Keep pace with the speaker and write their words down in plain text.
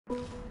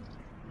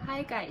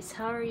Hi guys,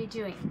 how are you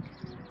doing?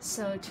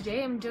 So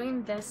today I'm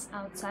doing this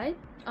outside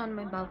on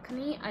my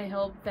balcony. I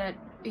hope that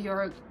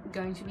you're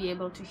going to be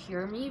able to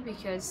hear me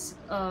because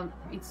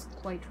it's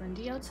quite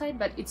windy outside,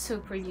 but it's so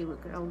pretty.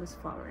 Look at all these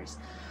flowers.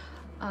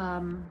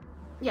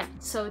 Yeah,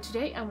 so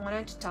today I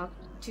wanted to talk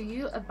to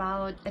you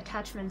about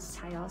attachment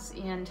styles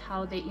and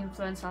how they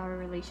influence our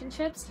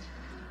relationships.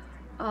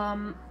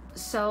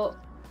 So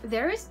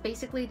there is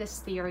basically this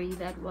theory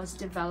that was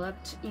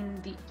developed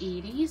in the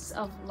 80s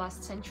of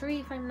last century,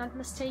 if I'm not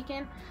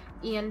mistaken,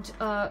 and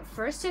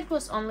first it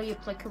was only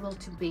applicable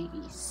to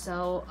babies.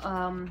 So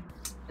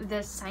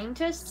the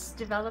scientists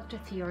developed a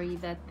theory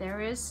that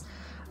there is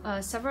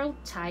several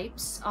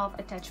types of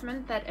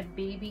attachment that a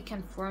baby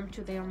can form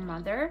to their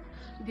mother,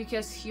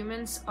 because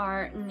humans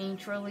are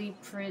naturally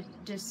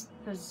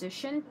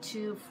predispositioned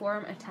to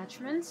form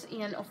attachments,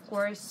 and of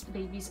course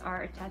babies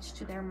are attached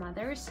to their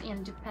mothers,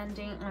 and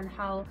depending on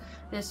how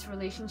this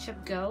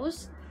relationship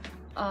goes,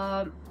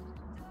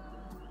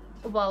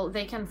 well,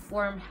 they can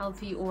form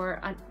healthy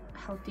or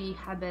unhealthy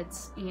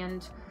habits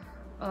and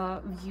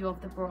view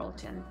of the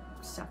world and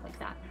stuff like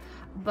that.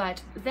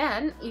 But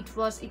then it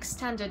was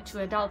extended to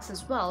adults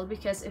as well,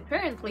 because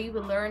apparently we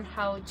learn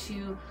how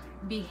to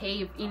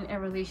behave in a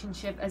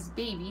relationship as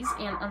babies,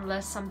 and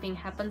unless something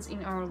happens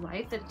in our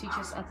life that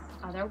teaches us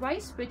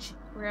otherwise, which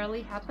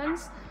rarely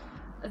happens,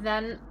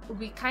 then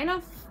we kind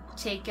of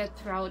take it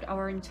throughout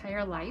our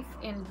entire life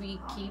and we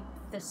keep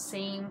the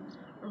same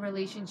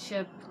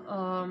relationship,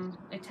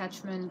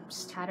 attachment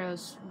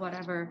status,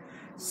 whatever.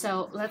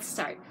 So let's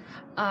start.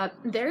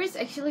 There is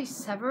actually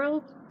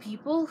several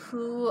people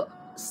who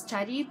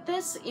studied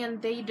this and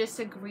they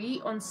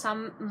disagree on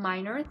some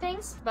minor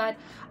things, but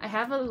I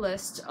have a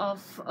list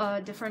of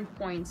different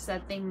points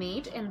that they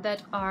made and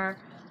that are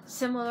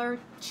similar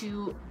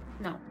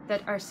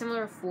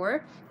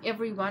for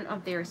every one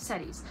of their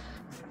studies.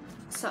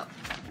 So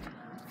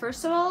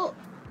first of all,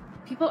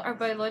 people are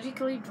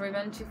biologically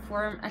driven to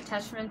form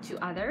attachment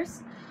to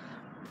others,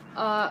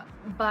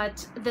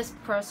 but this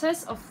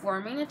process of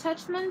forming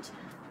attachment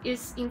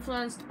is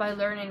influenced by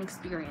learning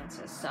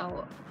experiences.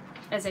 So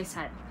as I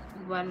said,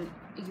 when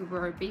you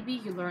were a baby,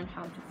 you learn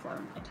how to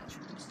form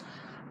attachments.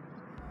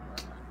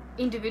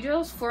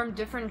 Individuals form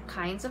different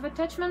kinds of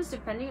attachments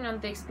depending on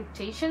the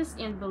expectations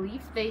and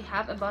belief they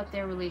have about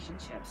their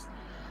relationships.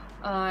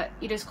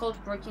 It is called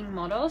working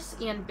models,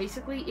 and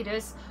basically it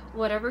is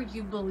whatever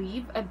you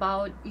believe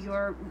about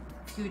your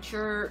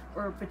future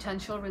or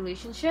potential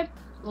relationship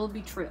will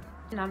be true.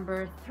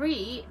 Number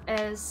 3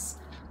 is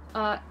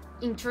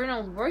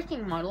internal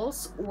working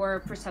models, or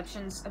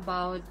perceptions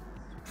about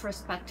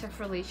prospective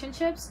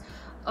relationships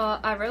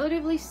are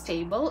relatively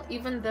stable,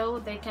 even though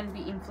they can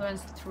be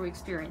influenced through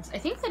experience. I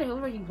think that I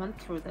already went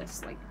through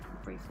this like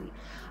briefly.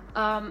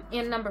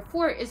 And number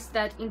 4 is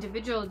that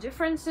individual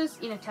differences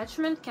in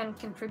attachment can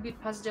contribute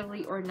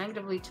positively or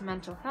negatively to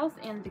mental health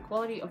and the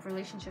quality of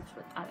relationships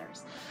with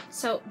others.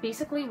 So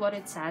basically what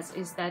it says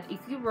is that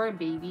if you were a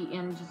baby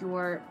and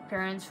your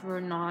parents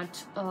were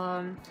not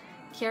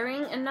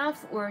caring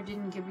enough or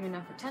didn't give you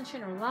enough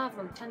attention or love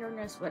or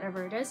tenderness,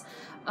 whatever it is,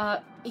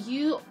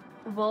 you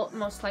will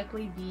most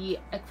likely be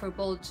a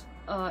crippled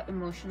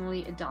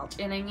emotionally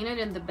adult. And I mean it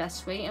in the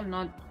best way. I'm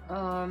not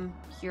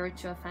here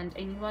to offend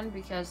anyone,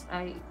 because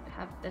I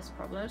have these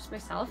problems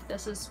myself.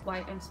 This is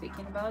why I'm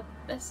speaking about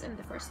this in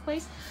the first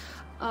place.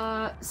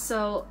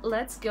 So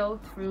let's go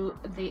through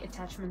the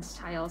attachment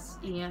styles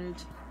and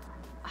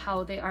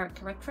how they are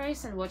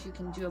characterized and what you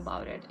can do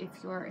about it if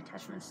your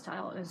attachment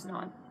style is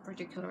not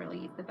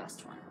particularly the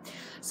best one.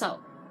 So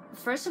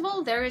first of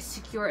all, there is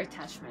secure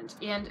attachment,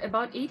 and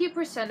about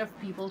 80% of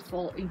people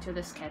fall into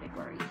this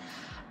category.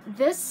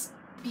 This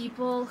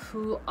people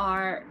who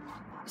are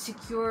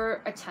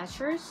secure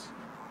attachers,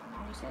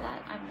 how do you say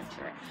that? I'm not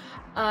sure.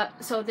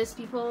 So these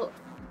people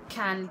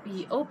can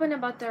be open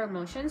about their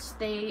emotions.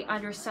 They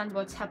understand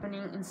what's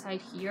happening inside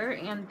here,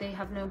 and they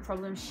have no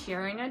problem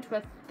sharing it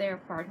with their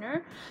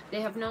partner. They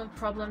have no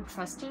problem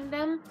trusting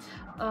them.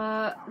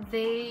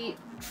 They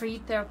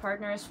treat their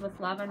partners with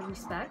love and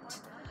respect.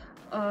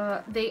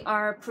 They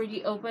are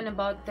pretty open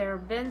about their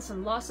wins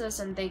and losses,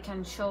 and they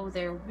can show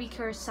their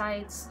weaker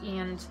sides,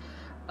 and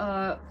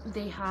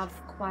they have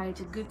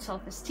quite a good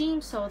self-esteem,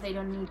 so they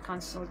don't need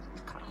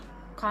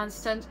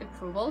constant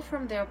approval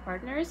from their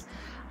partners.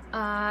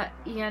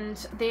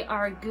 And they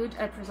are good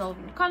at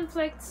resolving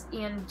conflicts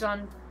and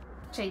don't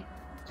take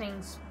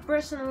things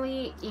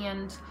personally,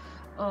 and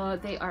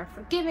they are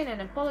forgiving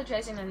and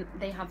apologizing, and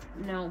they have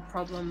no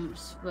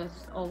problems with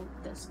all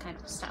this kind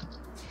of stuff.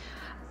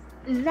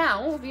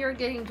 Now we are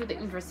getting to the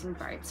interesting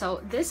part.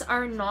 So these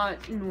are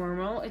not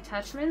normal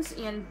attachments,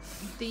 and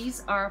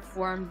these are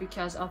formed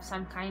because of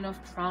some kind of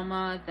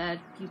trauma that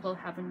people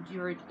have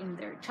endured in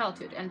their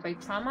childhood. And by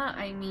trauma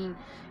I mean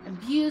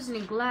abuse,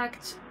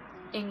 neglect,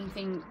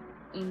 anything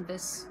in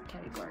this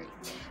category.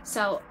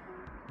 So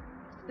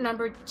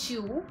number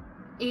 2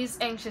 is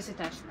anxious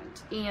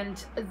attachment,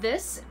 and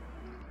this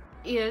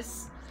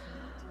is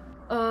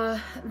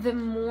the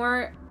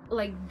more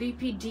like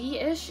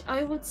BPD-ish,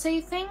 I would say,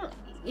 thing.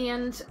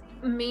 And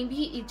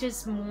maybe it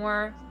is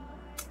more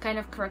kind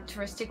of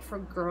characteristic for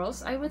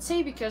girls, I would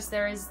say, because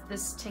there is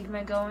this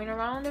stigma going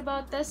around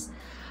about this.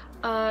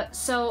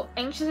 So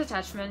anxious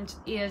attachment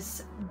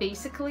is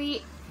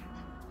basically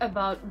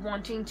about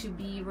wanting to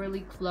be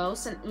really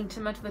close and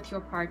intimate with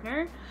your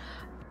partner,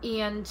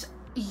 and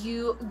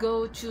you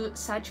go to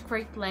such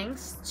great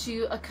lengths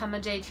to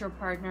accommodate your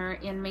partner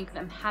and make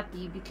them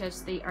happy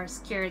because they are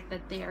scared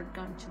that they are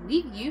going to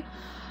leave you,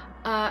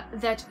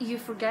 that you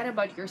forget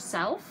about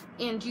yourself,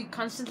 and you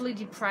constantly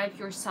deprive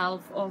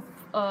yourself of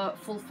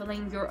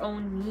fulfilling your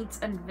own needs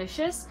and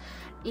wishes,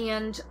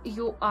 and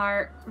you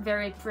are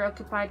very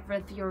preoccupied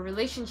with your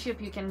relationship.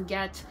 You can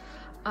get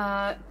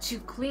too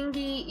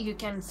clingy, you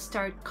can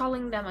start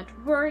calling them at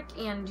work,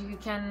 and you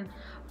can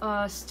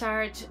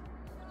start,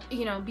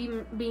 you know,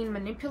 being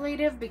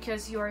manipulative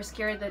because you are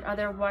scared that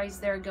otherwise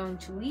they're going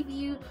to leave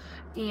you.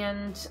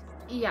 And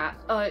yeah,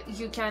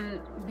 you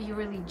can be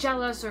really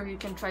jealous, or you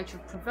can try to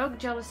provoke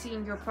jealousy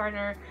in your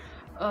partner,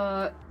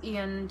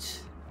 and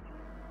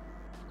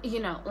you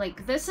know,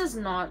 like, this is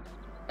not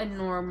a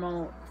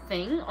normal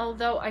thing,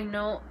 although I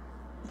know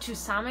to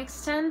some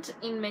extent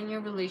in many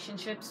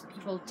relationships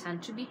people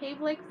tend to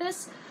behave like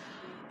this.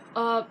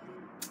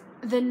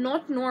 The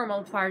not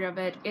normal part of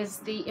it is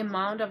the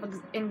amount of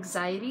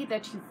anxiety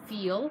that you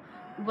feel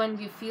when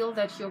you feel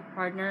that your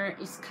partner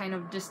is kind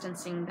of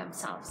distancing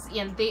themselves,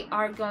 and they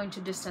are going to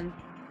distance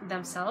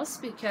themselves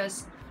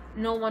because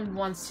no one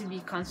wants to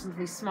be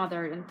constantly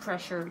smothered and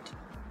pressured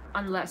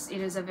unless it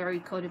is a very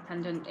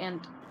codependent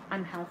and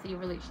unhealthy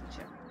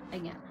relationship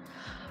again.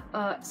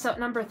 So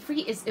number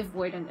 3 is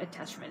avoidant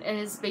attachment. It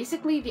is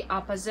basically the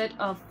opposite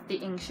of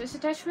the anxious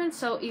attachment.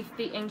 So if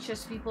the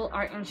anxious people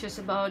are anxious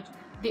about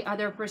the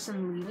other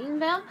person leaving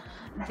them,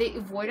 the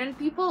avoidant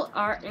people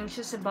are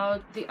anxious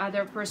about the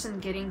other person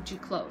getting too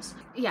close.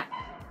 Yeah,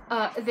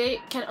 they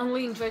can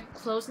only enjoy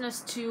closeness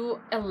to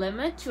a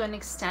limit, to an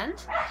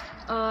extent,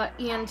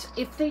 and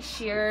if they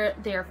share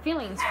their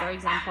feelings, for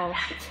example,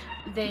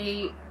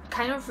 they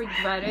kind of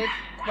regret it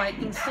quite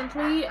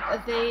instantly.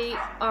 They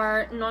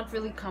are not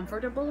really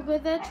comfortable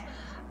with it.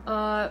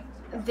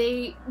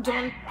 They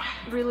don't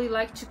really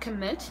like to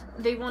commit.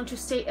 They want to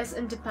stay as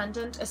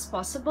independent as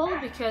possible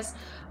because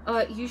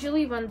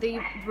usually when they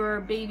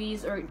were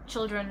babies or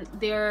children,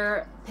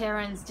 their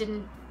parents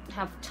didn't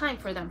have time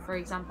for them, for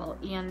example,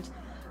 and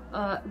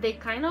they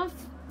kind of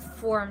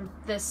formed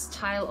this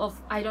style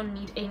of, I don't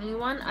need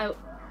anyone, I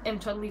am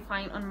totally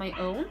fine on my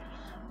own,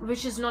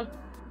 which is not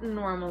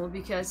normal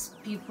because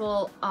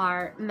people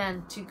are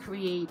meant to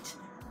create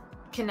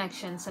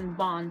connections and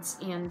bonds,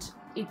 and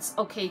it's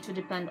okay to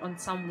depend on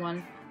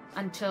someone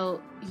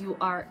until you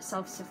are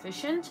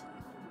self-sufficient,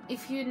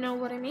 if you know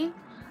what I mean.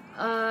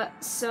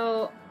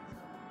 So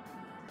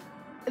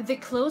the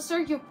closer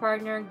your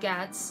partner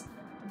gets,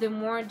 the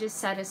more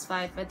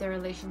dissatisfied with the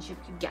relationship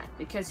you get,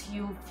 because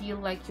you feel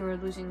like you're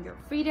losing your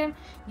freedom,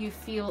 you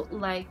feel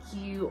like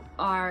you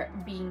are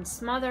being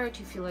smothered,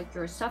 you feel like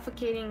you're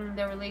suffocating in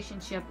the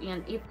relationship.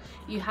 And if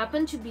you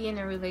happen to be in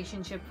a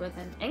relationship with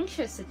an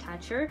anxious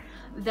attacher,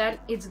 then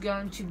it's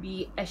going to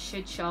be a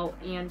shit show,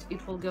 and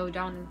it will go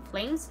down in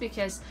flames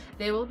because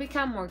they will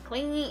become more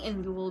clingy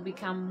and you will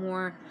become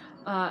more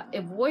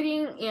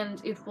avoiding,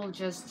 and it will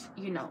just,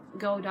 you know,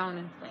 go down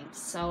in flames.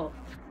 So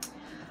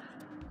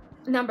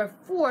number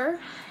 4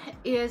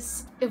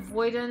 is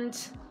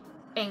avoidant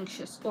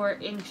anxious, or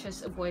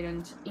anxious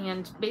avoidant,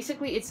 and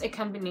basically it's a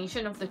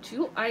combination of the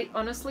two.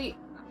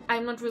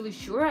 I'm not really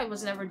sure, I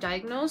was never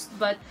diagnosed,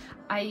 but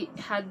I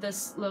had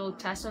this little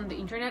test on the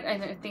internet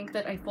and I think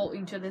that I fall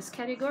into this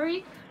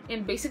category,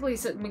 and basically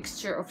it's a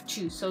mixture of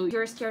two. So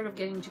you're scared of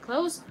getting too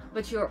close,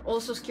 but you're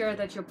also scared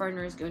that your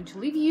partner is going to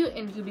leave you,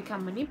 and you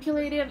become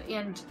manipulative,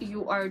 and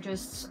you are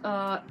just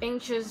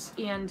anxious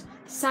and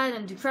sad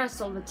and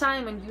depressed all the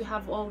time, and you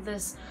have all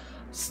this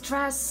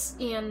stress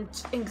and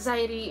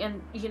anxiety,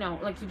 and you know,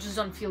 like, you just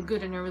don't feel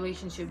good in a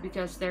relationship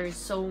because there is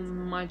so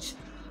much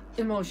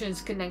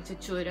emotions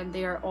connected to it, and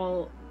they are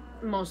all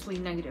mostly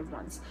negative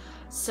ones.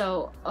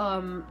 So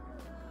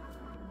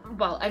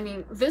well, I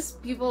mean, these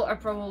people are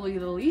probably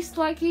the least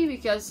lucky,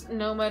 because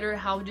no matter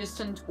how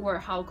distant or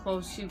how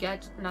close you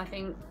get,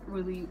 nothing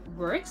really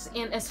works.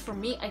 And as for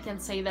me, I can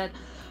say that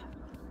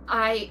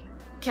I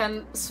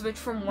can switch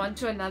from one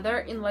to another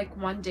in like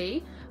one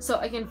day. So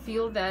I can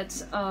feel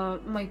that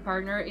my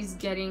partner is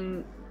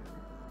getting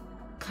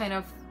kind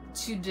of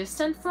too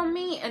distant from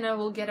me, and I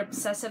will get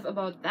obsessive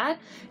about that,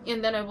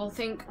 and then I will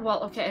think,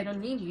 well, okay, I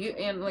don't need you,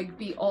 and like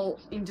be all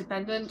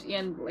independent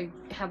and like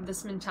have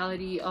this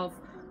mentality of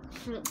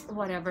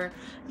whatever.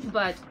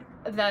 But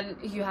then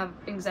you have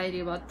anxiety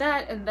about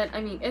that, and then,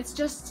 I mean, it's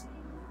just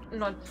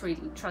not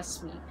pretty,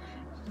 trust me.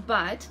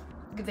 But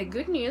the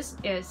good news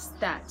is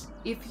that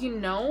if you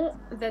know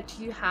that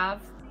you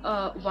have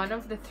one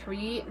of the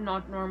 3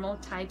 not normal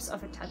types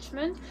of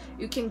attachment,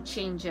 you can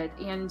change it.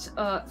 And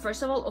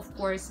first of all, of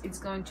course, it's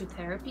going to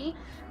therapy,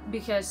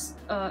 because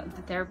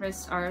the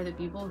therapists are the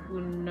people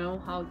who know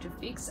how to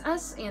fix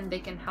us, and they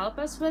can help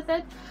us with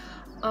it.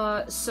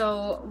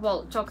 So,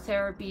 well, talk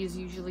therapy is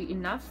usually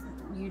enough.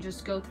 you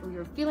just go through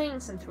your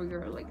feelings and through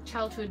your like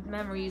childhood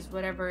memories,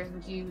 whatever,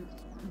 and you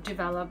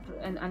develop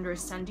an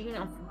understanding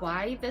of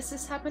why this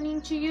is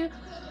happening to you.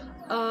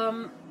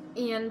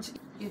 And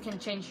you can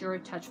change your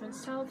attachment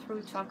style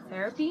through talk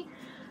therapy,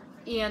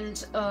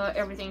 and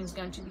everything's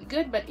going to be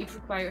good, but it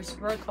requires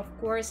work, of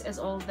course, as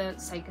all the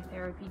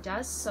psychotherapy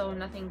does. So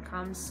nothing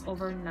comes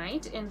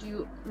overnight, and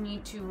you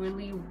need to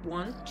really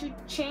want to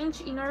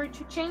change in order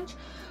to change.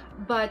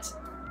 But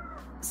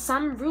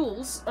some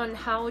rules on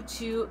how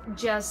to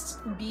just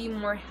be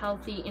more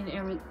healthy in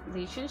a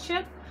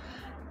relationship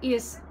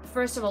is,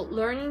 first of all,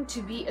 learning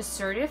to be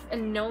assertive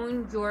and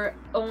knowing your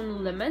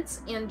own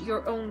limits and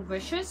your own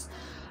wishes.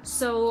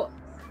 So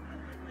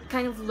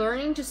kind of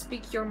learning to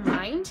speak your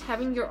mind,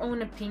 having your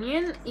own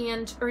opinion,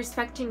 and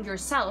respecting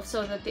yourself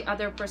so that the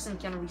other person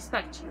can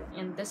respect you.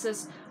 And this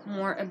is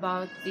more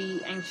about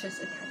the anxious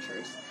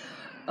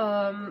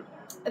attachers.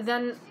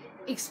 Then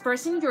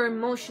expressing your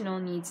emotional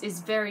needs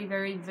is very,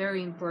 very,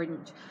 very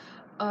important.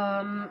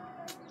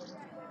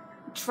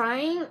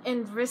 Trying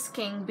and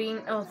risking being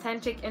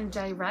authentic and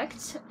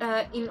direct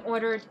in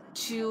order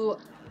to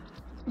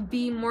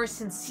be more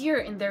sincere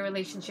in their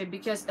relationship,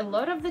 because a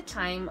lot of the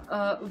time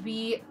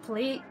we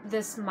play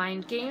this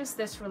mind games,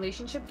 this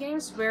relationship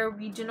games, where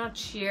we do not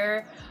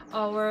share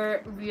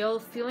our real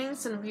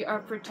feelings and we are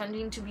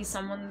pretending to be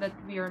someone that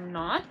we are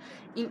not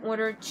in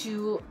order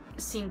to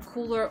seem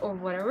cooler or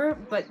whatever.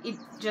 But it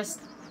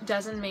just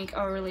doesn't make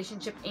our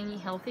relationship any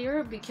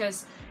healthier,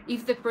 because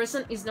if the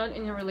person is not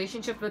in a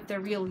relationship with the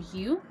real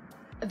you,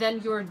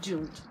 then you're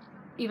doomed.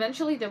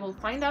 Eventually they will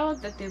find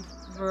out that they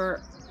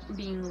were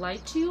being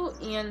lied to,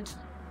 and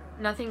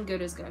nothing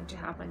good is going to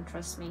happen,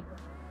 trust me.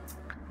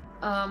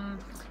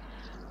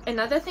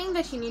 Another thing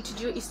that you need to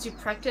do is to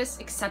practice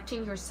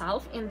accepting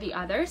yourself and the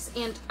others,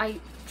 and I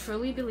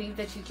truly believe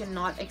that you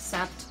cannot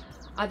accept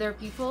other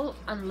people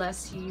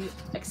unless you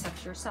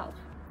accept yourself.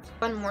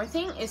 One more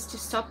thing is to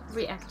stop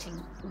reacting,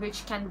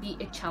 which can be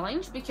a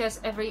challenge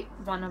because every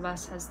one of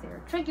us has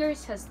their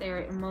triggers, has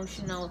their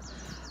emotional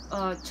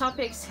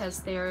topics, has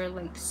their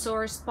like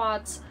sore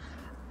spots,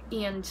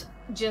 and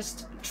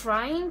just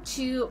trying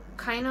to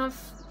kind of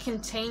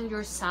contain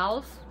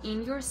yourself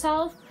in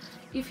yourself,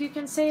 if you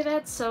can say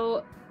that.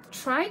 So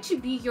try to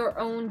be your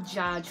own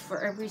judge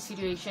for every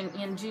situation,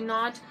 and do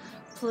not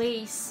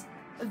place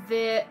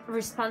the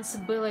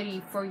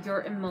responsibility for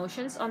your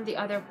emotions on the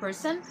other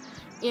person.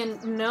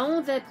 And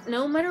know that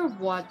no matter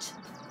what,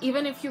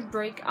 even if you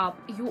break up,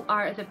 you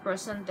are the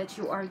person that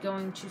you are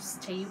going to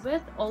stay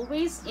with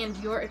always, and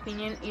your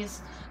opinion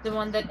is the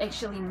one that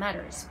actually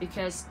matters,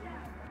 because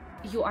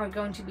you are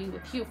going to be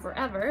with you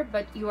forever,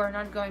 but you are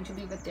not going to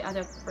be with the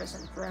other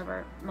person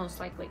forever, most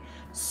likely.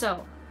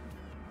 So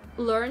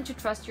learn to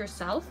trust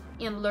yourself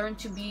and learn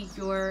to be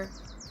your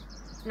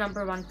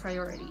 #1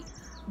 priority.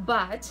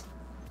 But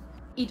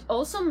it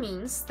also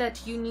means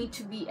that you need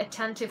to be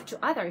attentive to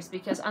others,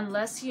 because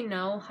unless you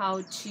know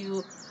how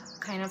to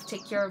kind of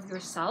take care of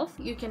yourself,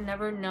 you can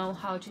never know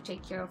how to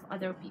take care of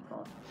other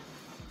people.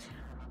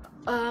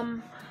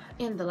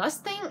 And the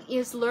last thing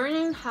is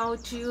learning how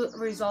to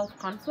resolve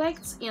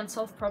conflicts and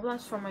solve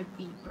problems from a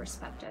B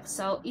perspective.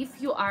 So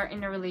if you are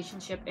in a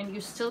relationship and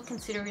you still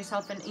consider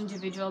yourself an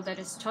individual that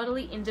is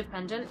totally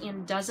independent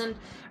and doesn't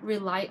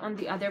rely on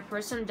the other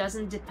person,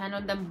 doesn't depend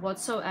on them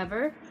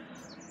whatsoever,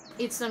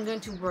 it's not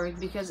going to work,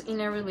 because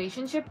in a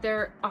relationship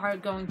there are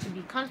going to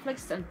be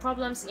conflicts and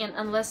problems, and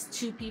unless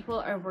two people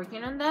are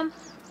working on them,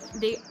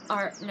 they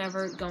are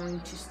never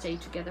going to stay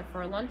together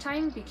for a long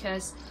time,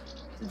 because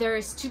there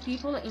is two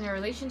people in a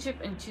relationship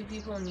and two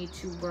people need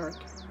to work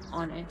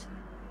on it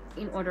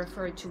in order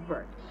for it to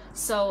work.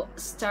 So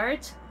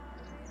start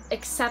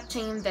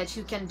accepting that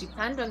you can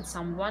depend on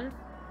someone,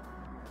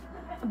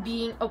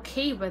 being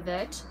okay with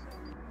it,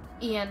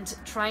 and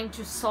trying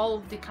to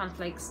solve the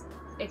conflicts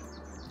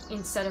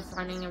instead of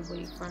running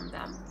away from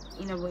them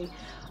in a way.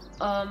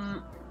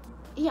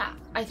 Yeah,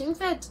 I think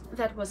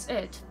that was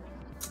it.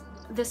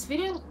 This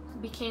video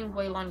became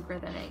way longer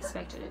than I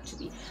expected it to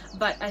be,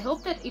 but I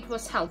hope that it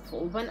was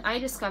helpful. When I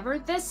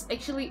discovered this,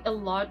 actually a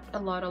lot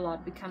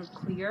became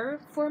clear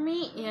for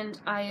me, and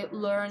I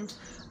learned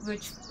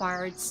which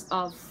parts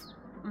of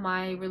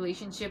my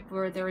relationship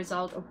were the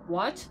result of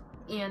what,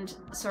 and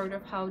sort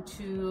of how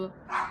to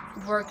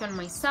work on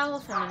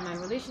myself and on my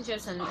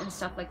relationships and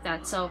stuff like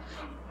that. So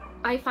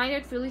I find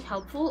it really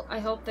helpful. I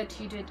hope that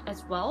you did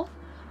as well.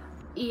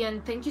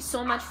 And thank you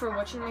so much for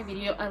watching my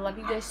video. I love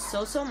you guys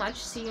so much.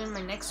 See you in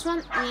my next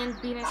one,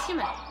 and be a nice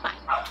human. Bye.